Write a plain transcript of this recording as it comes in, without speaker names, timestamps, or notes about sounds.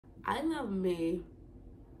I love me.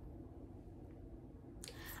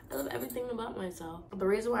 I love everything about myself. The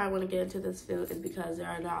reason why I want to get into this field is because there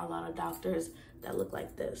are not a lot of doctors that look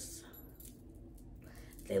like this.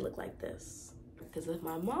 They look like this. Because if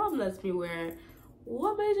my mom lets me wear it,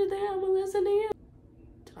 what made you think I'm gonna listen to you?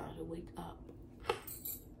 Tanajah, wake up.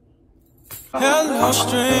 Hello,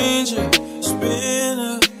 stranger. It's been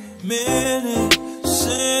a minute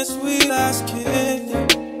since we last kicked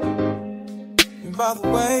it. And by the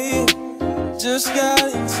way, just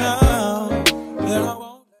got in town. And I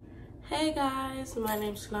won't. Hey guys, my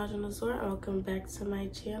name is Tanajah Nazora and welcome back to my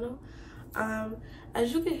channel.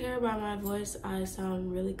 As you can hear by my voice, I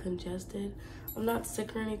sound really congested. I'm not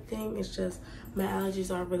sick or anything, it's just my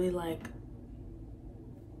allergies are really like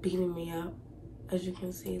beating me up. As you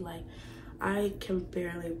can see, like I can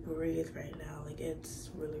barely breathe right now. Like it's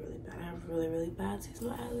really bad. I have really bad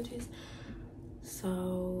seasonal allergies.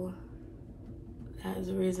 So that is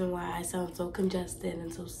the reason why I sound so congested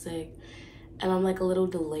and so sick. And I'm like a little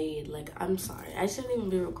delayed. Like, I'm sorry. I shouldn't even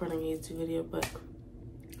be recording a YouTube video, but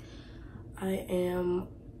I am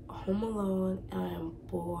home alone and I am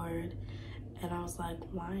bored. And I was like,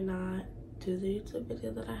 why not do the YouTube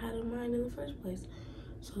video that I had in mind in the first place?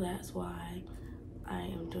 So that's why I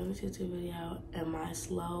am doing this YouTube video and my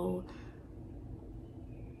slow...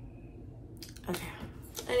 Okay.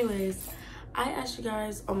 Anyways, I asked you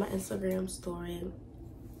guys on my Instagram story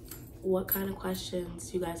what kind of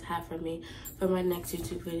questions you guys have for me for my next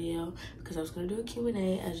YouTube video, because I was going to do a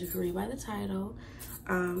Q&A, as you can read by the title.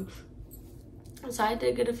 So I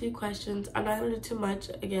did get a few questions. I'm not going to do too much,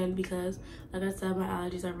 again, because like I said, my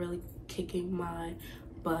allergies are really kicking my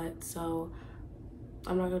butt, so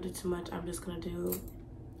I'm not going to do too much. I'm just going to do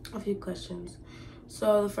a few questions.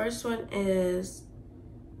 So the first one is,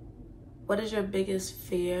 what is your biggest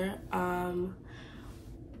fear? I'm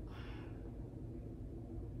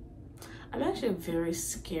actually a very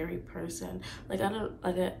scary person. Like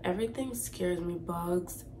everything scares me.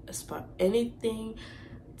 Bugs, anything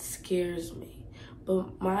scares me.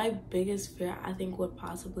 But my biggest fear, I think, would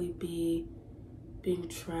possibly be being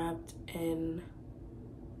trapped in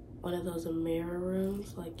one of those mirror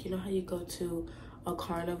rooms. Like, you know how you go to a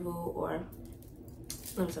carnival, or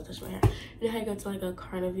let me stop touching my hair. You know how you go to like a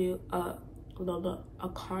carnival, a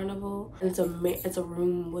carnival, and it's a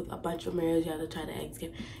room with a bunch of mirrors. You have to try to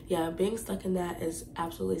escape. Yeah, being stuck in that is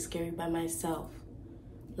absolutely scary by myself.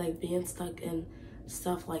 Like, being stuck in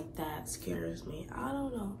stuff like that scares me. I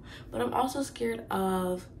don't know, but I'm also scared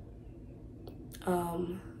of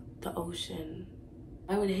the ocean.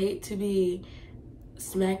 I would hate to be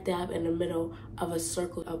smack dab in the middle of a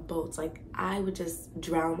circle of boats. Like, I would just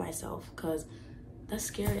drown myself, because that's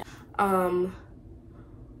scary.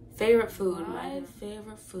 Favorite food. My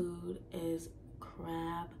favorite food is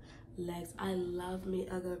crab legs. I love me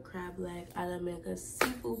a good crab leg. I love me a good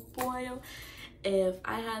seafood boil. If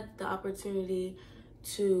I had the opportunity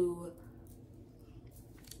to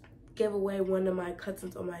give away one of my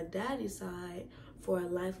cousins on my daddy's side for a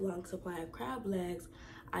lifelong supply of crab legs,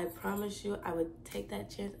 I promise you I would take that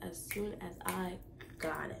chance as soon as I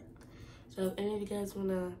got it. So if any of you guys want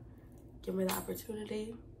to give me the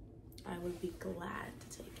opportunity, I would be glad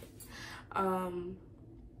to take it.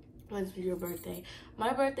 When's your birthday?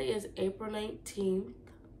 My birthday is April 19th.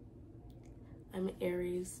 I'm an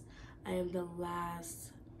Aries. I am the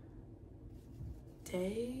last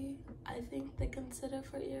day, I think, they consider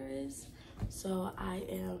for Aries. So I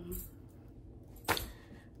am, I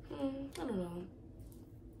don't know,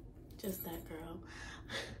 just that girl.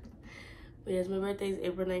 But yes, my birthday is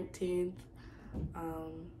April 19th.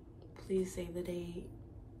 Please save the date.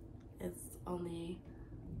 It's only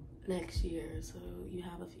next year, so you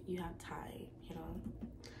have time, you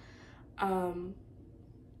know.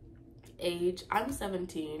 Age, I'm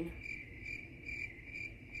 17.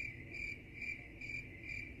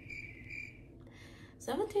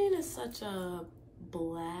 Is such a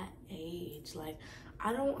black age. Like,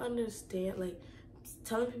 I don't understand, like,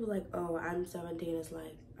 telling people like, oh, I'm 17 is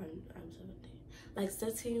like, I'm 17. Like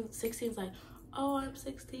 16 is like, oh, I'm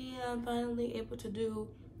 16, I'm finally able to do,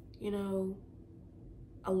 you know,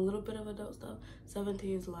 a little bit of adult stuff.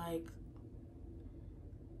 17 is like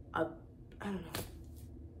I don't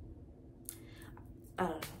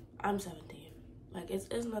know. I'm 17. Like,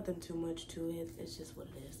 it's nothing too much to it. It's just what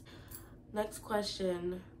it is. Next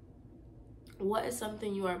question. What is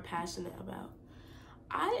something you are passionate about?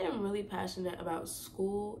 I am really passionate about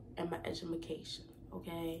school and my education,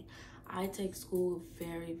 okay? I take school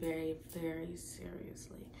very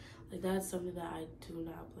seriously. Like, that's something that I do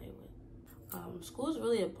not play with. School is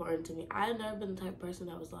really important to me. I've never been the type of person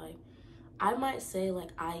that was like, I might say like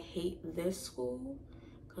I hate this school,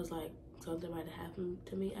 because like something might have happened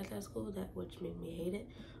to me at that school which made me hate it.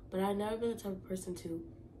 But I've never been the type of person to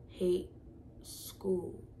hate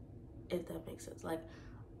school, if that makes sense. Like,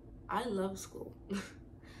 I love school.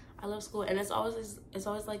 I love school, and it's always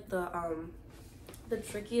like the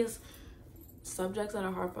trickiest subjects that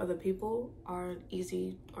are hard for other people are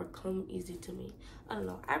easy or come easy to me. I don't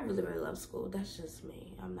know. I really love school. That's just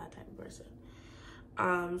me. I'm that type of person.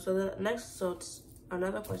 So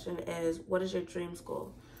another question is, what is your dream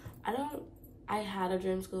school? I had a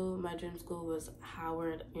dream school. My dream school was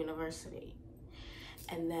Howard University.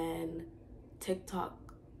 And then TikTok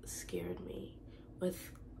scared me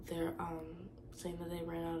with their saying that they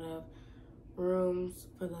ran out of rooms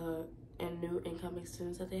for the new incoming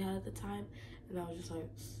students that they had at the time. And I was just like,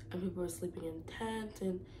 and people were sleeping in tents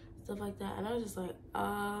and stuff like that. And I was just like,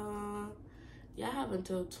 yeah, I have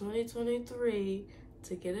until 2023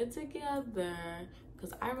 to get it together,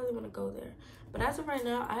 because I really want to go there. But as of right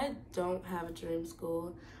now, I don't have a dream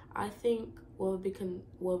school. I think what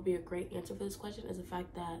would be a great answer for this question is the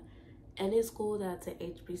fact that any school that's an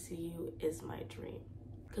HBCU is my dream.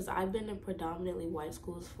 Because I've been in predominantly white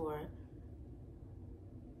schools for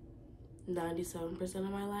 97% of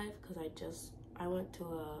my life, because I went to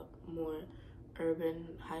a more urban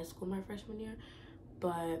high school my freshman year.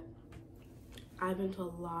 But I've been to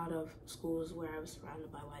a lot of schools where I was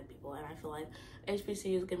surrounded by white people, and I feel like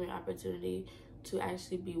HBCUs give me an opportunity to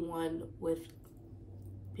actually be one with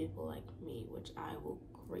people like me, which I will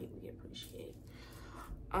greatly appreciate.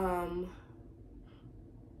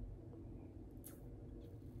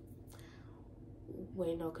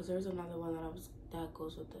 Wait, no, because there's another one that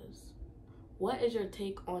goes with this. What is your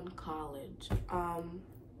take on college?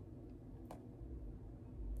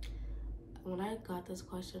 When I got this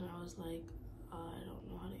question, I was like, I don't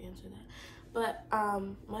know how to answer that. But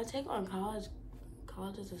my take on college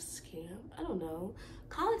is a scam. I don't know.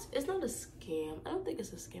 College is not a scam. I don't think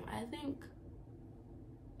it's a scam. I think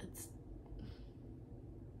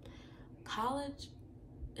college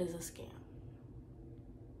is a scam.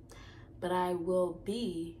 But I will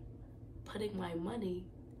be putting my money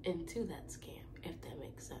into that scam, if that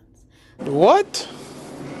makes sense. What?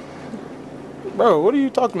 Bro, what are you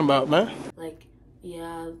talking about, man? Like,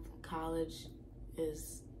 yeah, college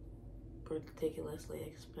is ridiculously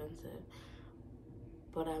expensive,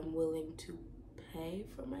 but I'm willing to pay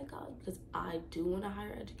for my college because I do want a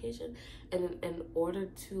higher education. And in order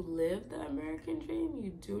to live the American dream,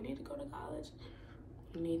 you do need to go to college.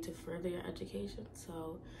 You need to further your education.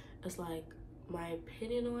 So it's like, my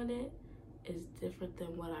opinion on it is different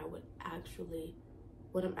than what I'm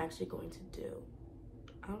actually going to do.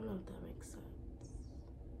 I don't know if that makes sense,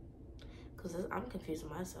 because I'm confusing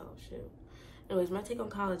myself. Shoot. Anyways, my take on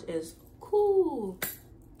college is cool.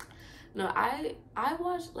 No, I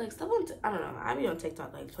watch like stuff on I don't know. I be on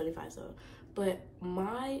TikTok like 25 so, but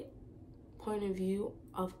my point of view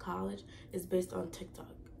of college is based on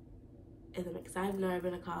TikTok. Because I've never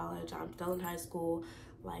been to college. I'm still in high school,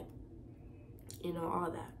 like, you know, all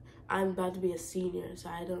that. I'm about to be a senior, so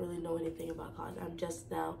I don't really know anything about college. I'm just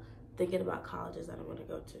now thinking about colleges that I want to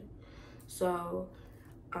go to. So,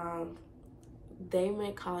 they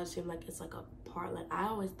make college seem like it's like a part. Like, I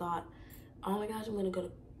always thought, oh my gosh, I'm going to go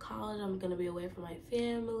to college. I'm going to be away from my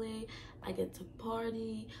family. I get to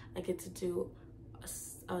party. I get to do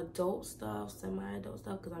adult stuff, semi-adult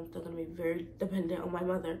stuff, because I'm still going to be very dependent on my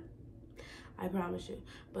mother. I promise you.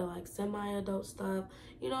 But like semi-adult stuff,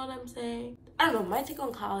 you know what I'm saying? I don't know, my take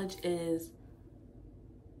on college is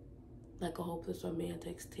like a hopeless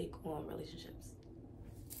romantic's take on relationships.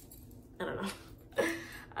 I don't know.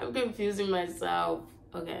 I'm confusing myself.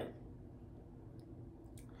 Okay.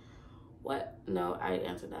 What? No, I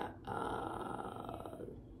answered that.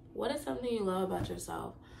 What is something you love about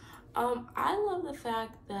yourself? I love the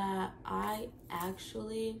fact that I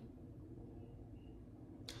actually...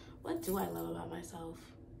 What do I love about myself?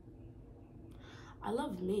 I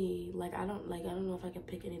love me. Like, I don't know if I can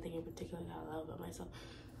pick anything in particular that I love about myself.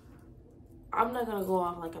 I'm not gonna go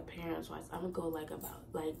off like appearance-wise. I'm gonna go like about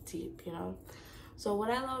like deep, you know? So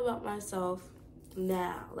what I love about myself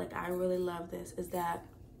now, like I really love this, is that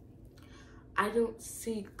I don't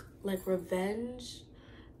seek like revenge,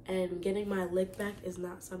 and getting my lick back is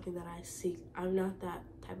not something that I seek. I'm not that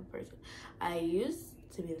type of person. I used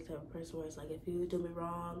to be the type of person where it's like, if you do me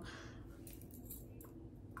wrong,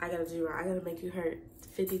 I gotta do you wrong. I gotta make you hurt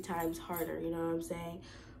 50 times harder, you know what I'm saying?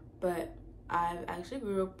 But I've actually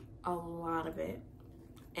grew up a lot of it,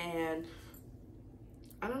 and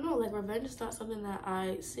I don't know, like revenge is not something that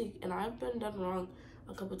I seek, and I've been done wrong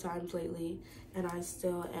a couple times lately, and I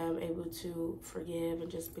still am able to forgive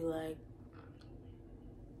and just be like,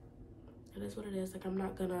 It is what it is. Like, I'm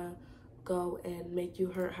not gonna go and make you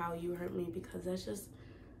hurt how you hurt me, because that's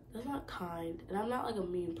not kind. And I'm not like a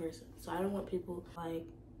mean person, so I don't want people like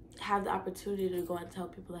have the opportunity to go and tell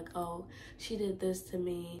people like, oh, she did this to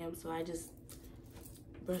me, and so I just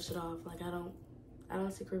brush it off. Like, I don't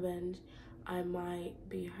seek revenge. I might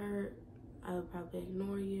be hurt, I would probably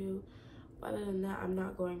ignore you, but other than that, I'm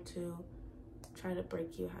not going to try to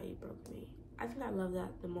break you how you broke me. I think I love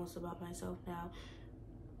that the most about myself now,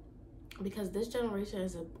 because this generation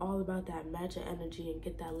is all about that matcha energy and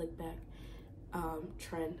get that lick back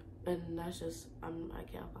trend, and that's just I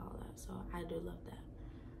can't follow that. So I do love that.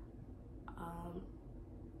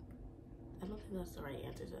 I don't think that's the right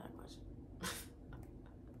answer to that question.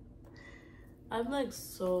 I'm like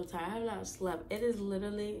so tired. I have not slept. It is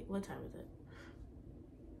literally, what time is it?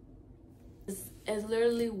 It's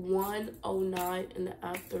literally 1:09 in the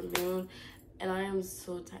afternoon, and I am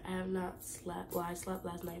so tired. I have not slept. Well, I slept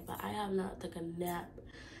last night, but I have not took a nap.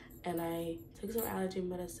 And I took some allergy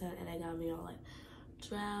medicine, and it got me all like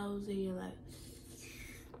drowsy and like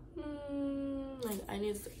I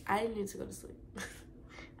need to go to sleep.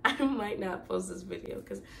 I might not post this video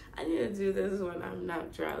because I need to do this when I'm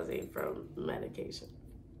not drowsy from medication.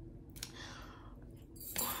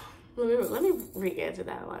 Let me re-answer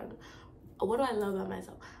that one. What do I love about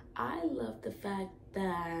myself? I love the fact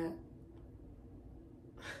that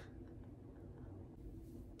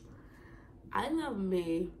I love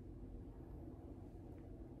me.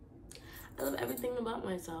 I love everything about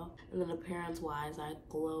myself. And then appearance-wise, I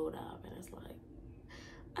glowed up, and it's like,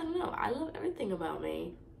 I don't know. I love everything about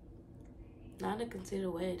me. Not in a conceited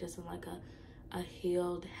way, just in like a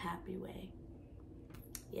healed, happy way.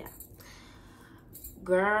 Yeah.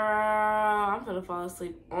 Girl, I'm gonna fall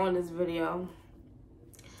asleep on this video.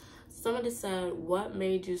 Somebody said, what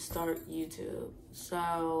made you start YouTube?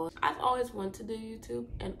 So I've always wanted to do YouTube,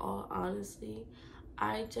 and all honesty,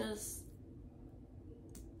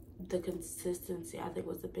 the consistency I think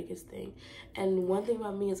was the biggest thing. And one thing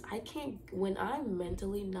about me is when I'm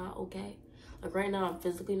mentally not okay, like right now I'm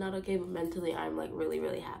physically not okay, but mentally I'm like really,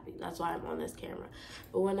 really happy. That's why I'm on this camera.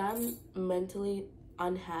 But when I'm mentally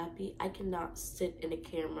unhappy, I cannot sit in a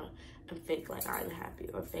camera and fake like I'm happy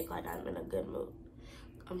or fake like I'm in a good mood.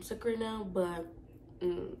 I'm sick right now, but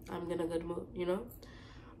I'm in a good mood, you know?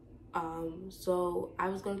 So I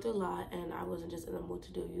was going through a lot, and I wasn't just in the mood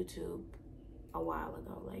to do YouTube a while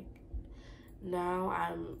ago. Like, now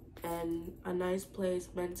I'm in a nice place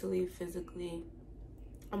mentally, physically,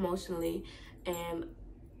 emotionally, and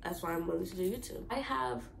that's why I'm willing to do YouTube. I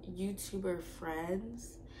have YouTuber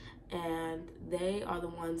friends, and they are the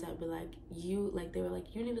ones that be like, they were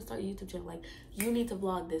like, you need to start a YouTube channel, like, you need to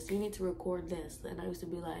vlog this, you need to record this. And I used to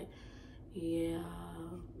be like, yeah,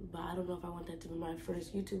 but I don't know if I want that to be my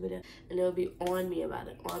first YouTube video. And they'll be on me about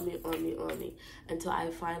it, on me, until I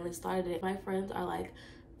finally started it. My friends are like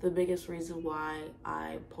the biggest reason why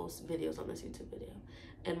I post videos on this YouTube video.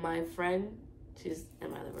 And my friend, she's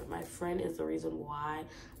in my liver. My friend is the reason why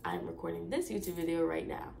I'm recording this YouTube video right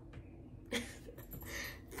now.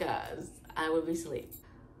 Because I would be asleep.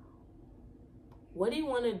 What do you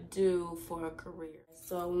want to do for a career?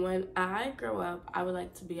 So when I grow up, I would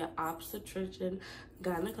like to be an obstetrician,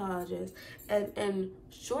 gynecologist, and in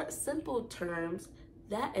short, simple terms,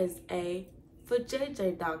 that is a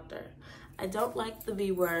vajayjay doctor. I don't like the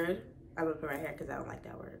V word. I'm gonna put right here because I don't like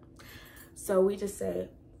that word. So we just say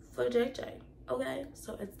vajayjay, okay?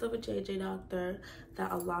 So it's the vajayjay doctor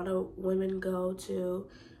that a lot of women go to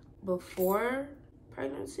before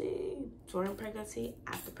pregnancy, during pregnancy,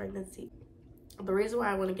 after pregnancy. The reason why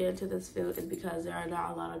I want to get into this field is because there are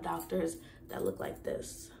not a lot of doctors that look like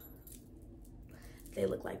this. They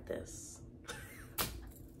look like this.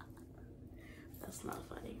 That's not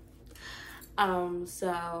funny. And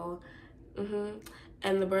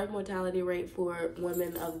the birth mortality rate for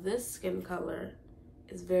women of this skin color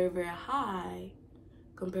is very, very high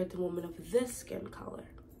compared to women of this skin color.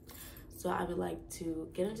 So I would like to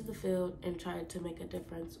get into the field and try to make a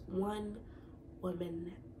difference, one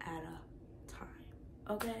woman at a time.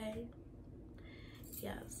 Okay?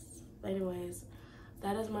 Yes. But anyways,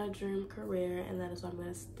 that is my dream career, and that is what I'm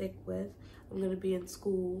going to stick with. I'm going to be in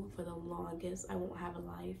school for the longest. I won't have a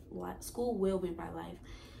life. School will be my life.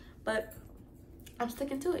 But I'm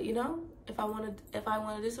sticking to it, you know? If I want to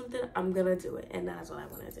do something, I'm going to do it, and that's what I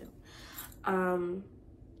want to do.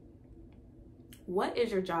 What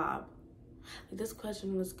is your job? Like, this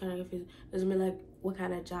question was kind of confusing. Does it mean like, what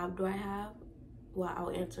kind of job do I have? Well, I'll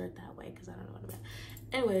answer it that way because I don't know what it meant.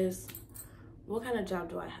 Anyways, what kind of job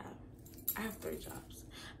do I have? I have 3 jobs.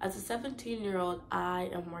 As a 17-year-old, I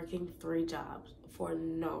am working 3 jobs for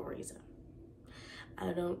no reason.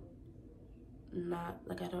 I don't not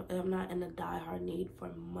like I'm not in a die-hard need for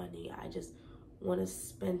money. I just want to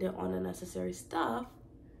spend it on unnecessary stuff,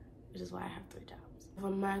 which is why I have 3 jobs. For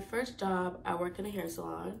my first job, I work in a hair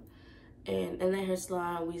salon, and in the hair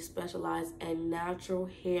salon we specialize in natural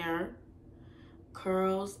hair,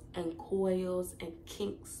 curls and coils and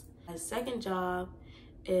kinks. My second job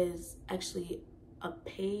is actually a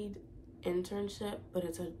paid internship, but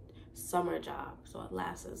it's a summer job, so it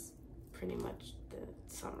lasts pretty much the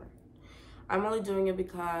summer. I'm only doing it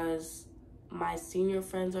because my senior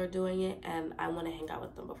friends are doing it and I want to hang out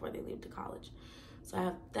with them before they leave to college. So I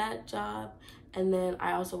have that job, and then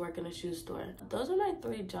I also work in a shoe store. Those are my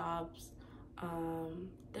 3 jobs.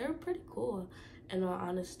 They're pretty cool, in all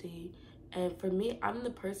honesty. And for me, I'm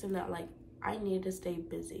the person that, like, I need to stay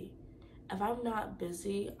busy. If I'm not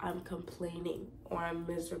busy, I'm complaining or I'm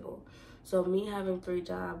miserable. So me having 3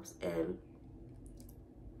 jobs, and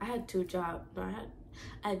I had 2 jobs. No,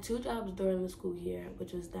 I had 2 jobs during the school year,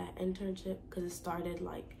 which was that internship, because it started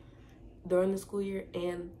like during the school year,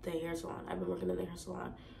 and the hair salon. I've been working in the hair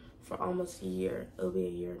salon for almost a year. It'll be a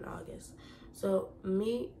year in August. So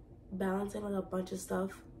me balancing like a bunch of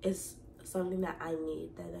stuff is something that I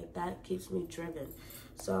need, that keeps me driven.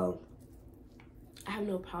 So I have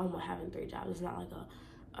no problem with having 3 jobs. It's not like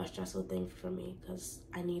a stressful thing for me, because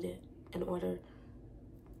I need it in order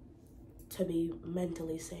to be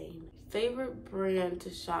mentally sane. Favorite brand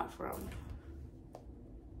to shop from?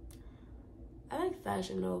 I like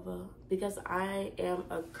Fashion Nova because I am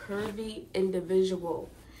a curvy individual,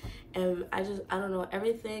 and I don't know,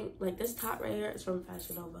 everything, like this top right here is from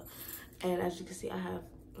Fashion Nova, and as you can see I have,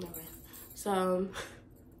 so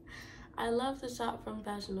I love to shop from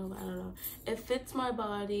Fashion Nova. I don't know, it fits my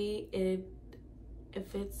body, it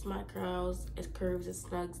fits my curls, it curves, it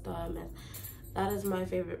snugs them, and that is my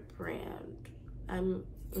favorite brand.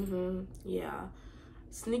 Yeah.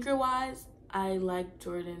 Sneaker wise, I like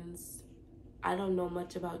Jordans. I don't know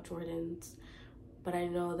much about Jordans, but I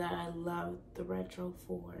know that I love the Retro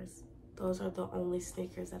 4s. Those are the only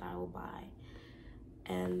sneakers that I will buy.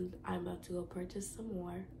 And I'm about to go purchase some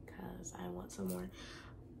more because I want some more.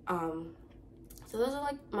 So those are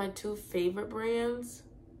like my 2 favorite brands.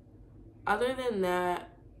 Other than that,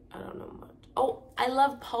 I don't know much. Oh, I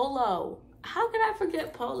love Polo. How could I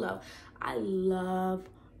forget Polo? I love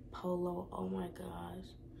Polo. Oh my gosh.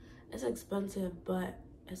 It's expensive, but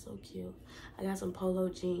it's so cute. I got some Polo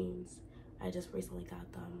jeans. I just recently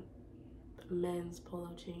got them. Men's Polo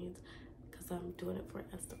jeans, because I'm doing it for an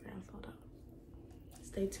Instagram photo.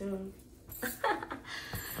 Stay tuned.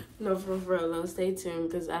 No, for real though, stay tuned,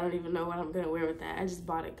 because I don't even know what I'm gonna wear with that. I just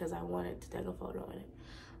bought it because I wanted to take a photo in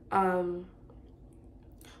it.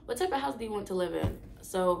 What type of house do you want to live in?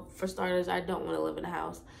 So for starters, I don't want to live in a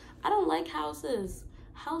house. I don't like houses.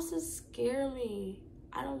 Houses scare me.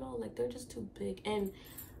 I don't know, like they're just too big. And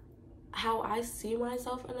how I see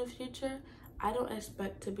myself in the future, I don't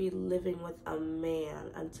expect to be living with a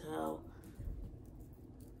man until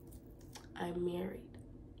I'm married,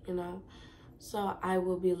 you know? So I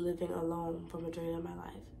will be living alone for majority of my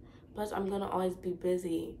life. Plus I'm gonna always be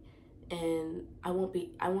busy, and I won't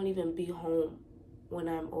even be home when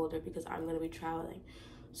I'm older because I'm gonna be traveling.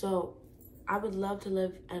 So I would love to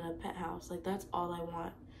live in a pet house. Like, that's all I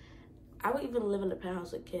want. I would even live in a pet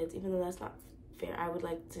house with kids, even though that's not fair. I would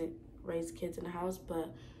like to raise kids in a house,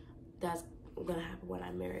 but that's gonna happen when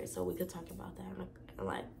I'm married. So we could talk about that in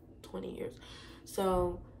like 20 years.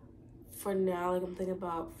 So for now, like I'm thinking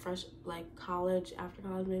about fresh, like college, after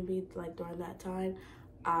college, maybe like during that time,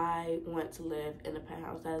 I want to live in a pet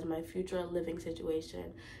house. That is my future living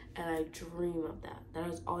situation, and I dream of that. That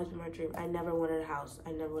has always been my dream. I never wanted a house.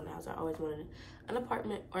 I always wanted an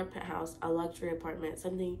apartment or a pet house, a luxury apartment,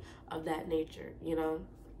 something of that nature, you know?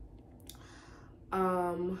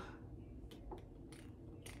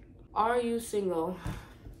 Are you single?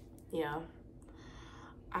 Yeah.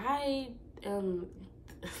 I am.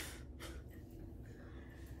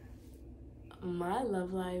 My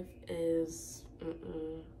love life is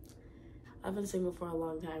I've been single for a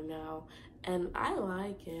long time now, and I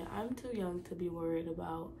like it. I'm too young to be worried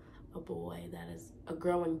about a boy that is a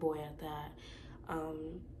growing boy at that.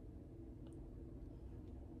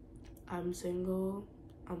 I'm single.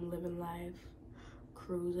 I'm living life,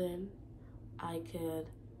 cruising. I could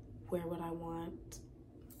wear what I want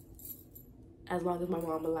as long as my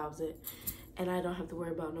mom allows it. And I don't have to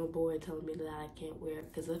worry about no boy telling me that I can't wear it.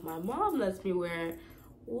 Because if my mom lets me wear it,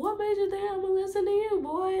 what made you think I'm gonna listen to you,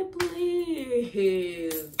 boy?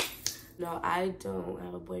 Please. No, I don't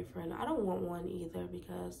have a boyfriend. I don't want one either,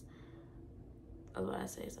 because of what I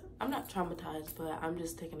say. So I'm not traumatized, but I'm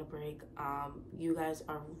just taking a break. You guys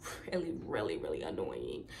are really, really, really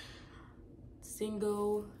annoying.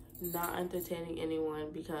 single, not entertaining anyone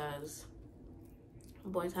because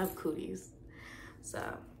boys have cooties. So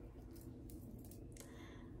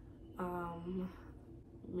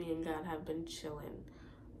me and God have been chilling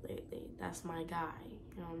lately. That's my guy,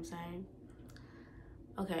 you know what I'm saying?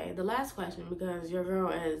 Okay, the last question, because your girl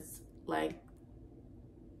is like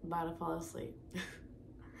about to fall asleep.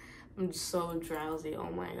 I'm so drowsy, oh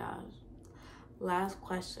my gosh. Last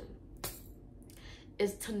question.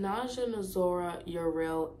 Is Tanajah Nazora your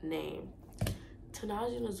real name?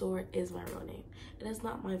 Tanajah Nazora is my real name. It is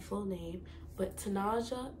not my full name, but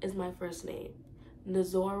Tanajah is my first name.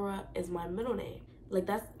 Nazora is my middle name. Like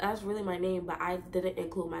that's really my name, but I didn't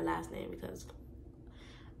include my last name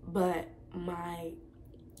but my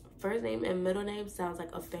first name and middle name sounds like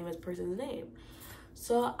a famous person's name.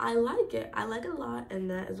 So I like it. I like it a lot, and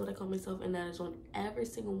that is what I call myself, and that is on every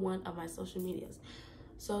single one of my social medias.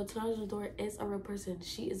 So Tanajah Nazora is a real person.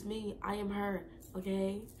 She is me. I am her.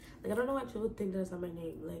 Okay? Like, I don't know why people think that's not my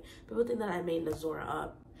name. Like, people think that I made Nazora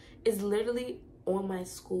up. It's literally on my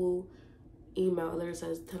school email. It literally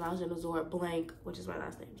says Tanajah Nazora blank, which is my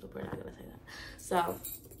last name. So we're not gonna say that. So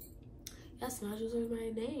yes, Tanajah Nazora is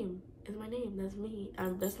my name. It's my name. That's me.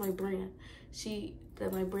 That's my brand.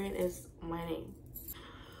 My brand is my name.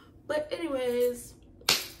 But anyways,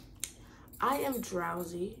 I am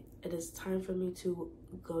drowsy. It is time for me to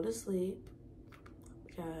go to sleep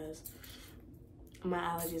because my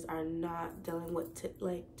allergies are not dealing with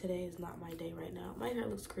today is not my day right now. My hair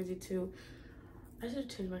looks crazy too. I should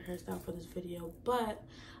change my hairstyle for this video, but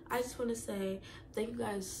I just want to say thank you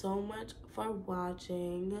guys so much for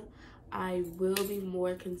watching. I will be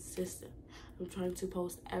more consistent. I'm trying to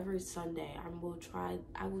post every Sunday. I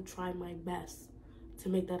will try my best to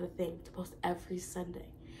make that a thing, to post every Sunday.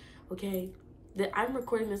 Okay? I'm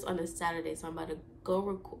recording this on a Saturday, so I'm about to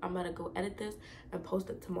go edit this and post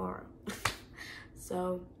it tomorrow.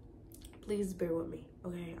 So please bear with me,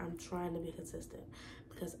 okay? I'm trying to be consistent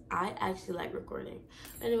because I actually like recording.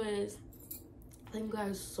 Anyways, thank you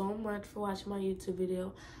guys so much for watching my YouTube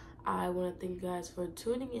video. I want to thank you guys for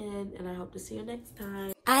tuning in, and I hope to see you next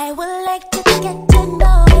time. I would like to get to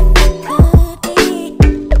know